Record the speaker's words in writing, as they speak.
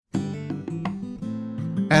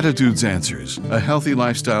Attitudes Answers, a healthy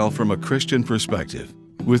lifestyle from a Christian perspective,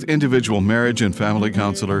 with individual marriage and family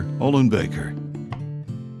counselor Olin Baker.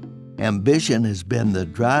 Ambition has been the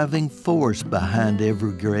driving force behind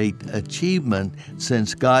every great achievement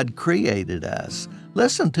since God created us.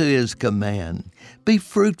 Listen to His command. Be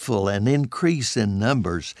fruitful and increase in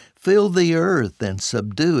numbers. Fill the earth and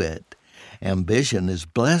subdue it. Ambition is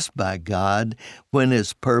blessed by God when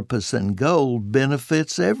its purpose and goal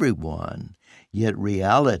benefits everyone. Yet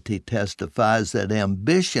reality testifies that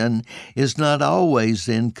ambition is not always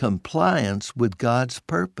in compliance with God's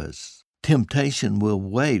purpose. Temptation will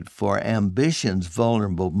wait for ambition's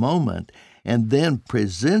vulnerable moment and then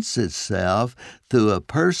presents itself through a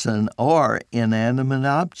person or inanimate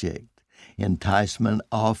object. Enticement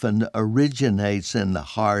often originates in the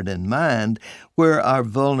heart and mind, where our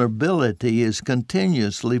vulnerability is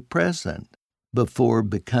continuously present. Before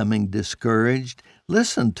becoming discouraged,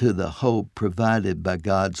 listen to the hope provided by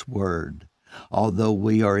God's Word. Although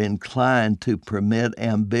we are inclined to permit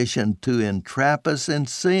ambition to entrap us in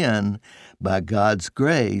sin, by God's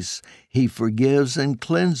grace, He forgives and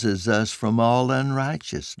cleanses us from all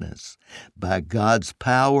unrighteousness. By God's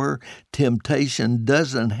power, temptation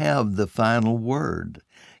doesn't have the final word.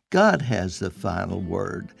 God has the final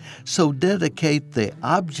word. So dedicate the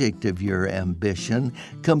object of your ambition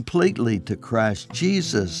completely to Christ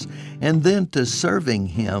Jesus and then to serving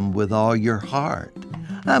Him with all your heart.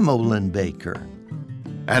 I'm Olin Baker.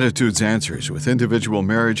 Attitudes Answers with individual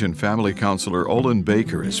marriage and family counselor Olin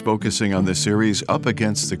Baker is focusing on the series Up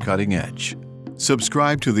Against the Cutting Edge.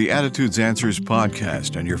 Subscribe to the Attitudes Answers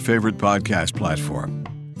podcast on your favorite podcast platform.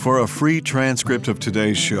 For a free transcript of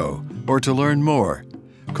today's show or to learn more,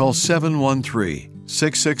 call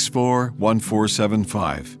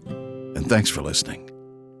 713-664-1475. And thanks for listening.